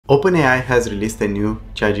OpenAI has released a new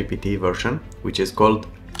ChatGPT version, which is called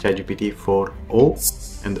ChatGPT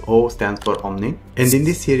 4.0, and O stands for Omni. And in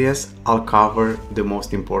this series, I'll cover the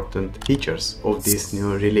most important features of this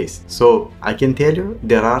new release. So I can tell you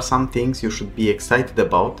there are some things you should be excited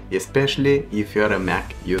about, especially if you're a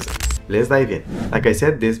Mac user. Let's dive in. Like I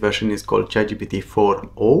said, this version is called ChatGPT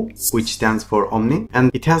 4.0, which stands for Omni,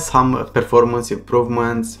 and it has some performance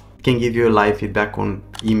improvements. It can give you live feedback on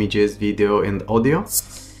images, video, and audio.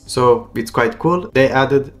 So it's quite cool. They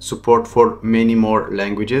added support for many more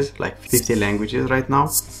languages, like 50 languages right now.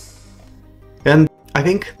 And I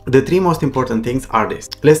think the three most important things are this.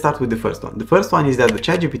 Let's start with the first one. The first one is that the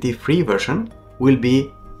ChatGPT free version will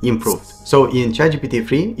be improved. So in ChatGPT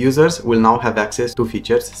free, users will now have access to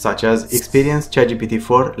features such as experience ChatGPT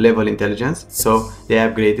 4 level intelligence. So they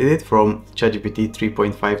upgraded it from ChatGPT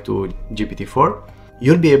 3.5 to GPT-4.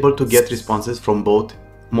 You'll be able to get responses from both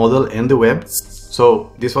model and the web.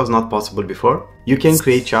 So this was not possible before. You can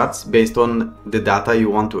create charts based on the data you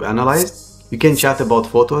want to analyze. You can chat about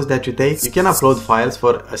photos that you take. You can upload files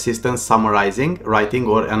for assistance summarizing, writing,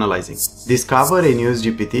 or analyzing. Discover and use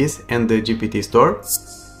GPTs and the GPT store.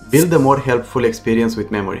 Build a more helpful experience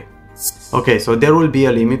with memory. Okay, so there will be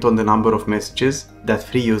a limit on the number of messages that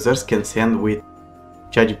free users can send with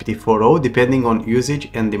ChatGPT 4.0 depending on usage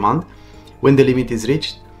and demand. When the limit is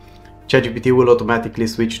reached, ChatGPT will automatically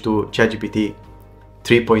switch to ChatGPT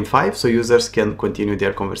 3.5 so users can continue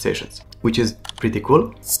their conversations, which is pretty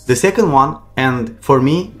cool. The second one, and for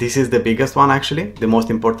me this is the biggest one actually, the most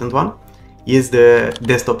important one, is the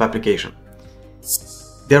desktop application.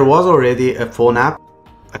 There was already a phone app,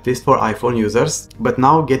 at least for iPhone users, but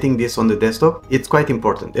now getting this on the desktop, it's quite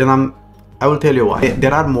important, and I will tell you why.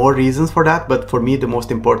 There are more reasons for that, but for me the most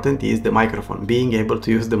important is the microphone. Being able to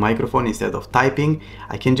use the microphone instead of typing,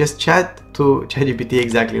 I can just chat to ChatGPT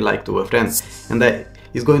exactly like to a friend, and that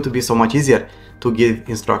is going to be so much easier to give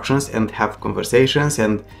instructions and have conversations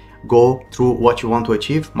and go through what you want to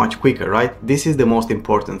achieve much quicker, right? This is the most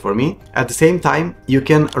important for me. At the same time, you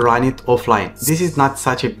can run it offline. This is not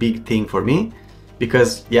such a big thing for me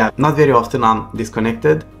because, yeah, not very often I'm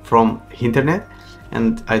disconnected from internet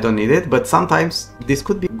and I don't need it, but sometimes this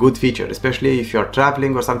could be a good feature, especially if you're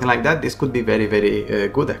traveling or something like that. This could be very, very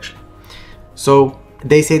good actually. So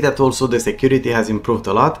they say that also the security has improved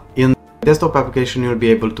a lot. In desktop application, you'll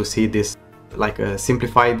be able to see this like a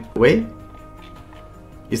simplified way.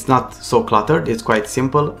 It's not so cluttered, it's quite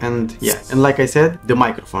simple, and yeah, and like I said, the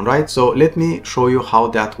microphone, right? So let me show you how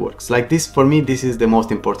that works. Like this, for me, this is the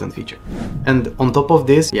most important feature. And on top of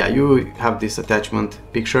this, yeah, you have this attachment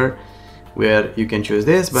picture where you can choose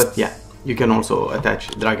this, but yeah, you can also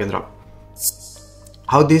attach, drag and drop.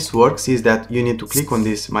 How this works is that you need to click on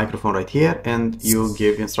this microphone right here and you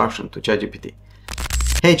give instruction to ChatGPT.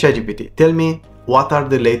 Hey ChatGPT, tell me what are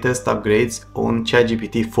the latest upgrades on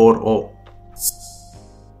ChatGPT 4.0.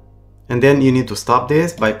 And then you need to stop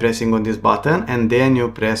this by pressing on this button, and then you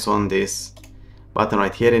press on this button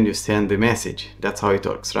right here and you send the message. That's how it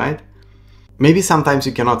works, right? Maybe sometimes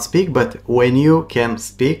you cannot speak, but when you can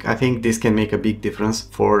speak, I think this can make a big difference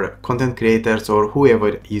for content creators or whoever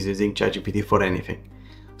is using ChatGPT for anything.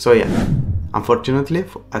 So yeah, unfortunately,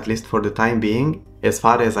 at least for the time being, as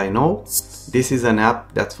far as I know, this is an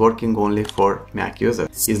app that's working only for Mac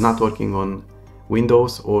users. It's not working on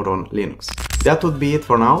Windows or on Linux. That would be it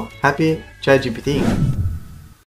for now. Happy ChatGPT!